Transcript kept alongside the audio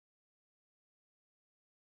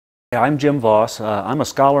I'm Jim Voss. I'm a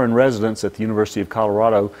scholar in residence at the University of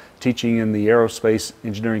Colorado, teaching in the Aerospace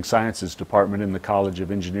Engineering Sciences Department in the College of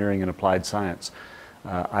Engineering and Applied Science.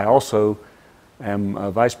 I also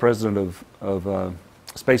am Vice President of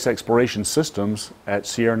Space Exploration Systems at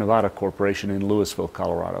Sierra Nevada Corporation in Louisville,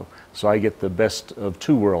 Colorado. So I get the best of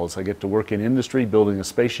two worlds. I get to work in industry building a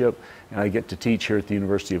spaceship, and I get to teach here at the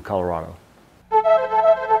University of Colorado.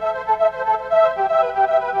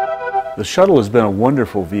 The shuttle has been a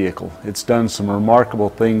wonderful vehicle. It's done some remarkable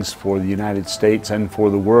things for the United States and for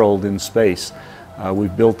the world in space.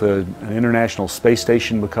 We've built an international space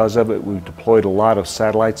station because of it. We've deployed a lot of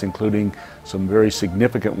satellites, including some very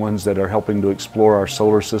significant ones that are helping to explore our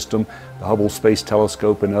solar system, the Hubble Space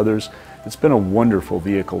Telescope and others. It's been a wonderful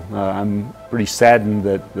vehicle. I'm pretty saddened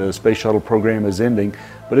that the space shuttle program is ending,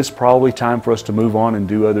 but it's probably time for us to move on and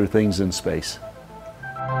do other things in space.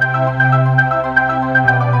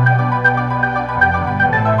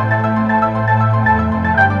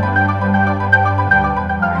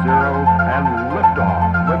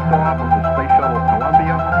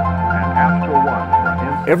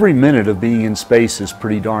 Every minute of being in space is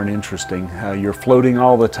pretty darn interesting. You're floating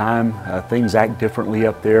all the time. Things act differently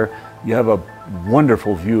up there. You have a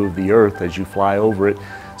wonderful view of the Earth as you fly over it.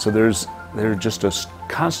 So there's just a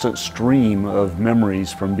constant stream of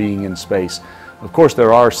memories from being in space. Of course,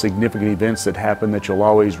 there are significant events that happen that you'll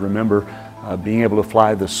always remember. Being able to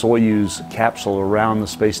fly the Soyuz capsule around the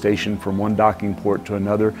space station from one docking port to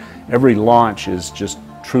another. Every launch is just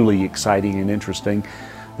truly exciting and interesting.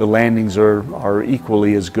 The landings are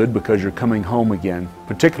equally as good because you're coming home again,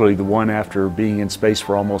 particularly the one after being in space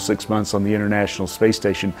for almost 6 months on the International Space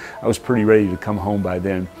Station. I was pretty ready to come home by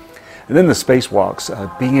then. And then the spacewalks,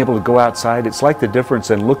 being able to go outside, it's like the difference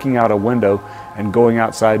in looking out a window and going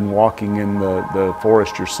outside and walking in the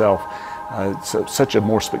forest yourself. It's such a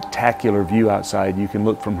more spectacular view outside. You can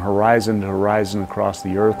look from horizon to horizon across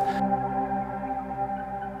the Earth.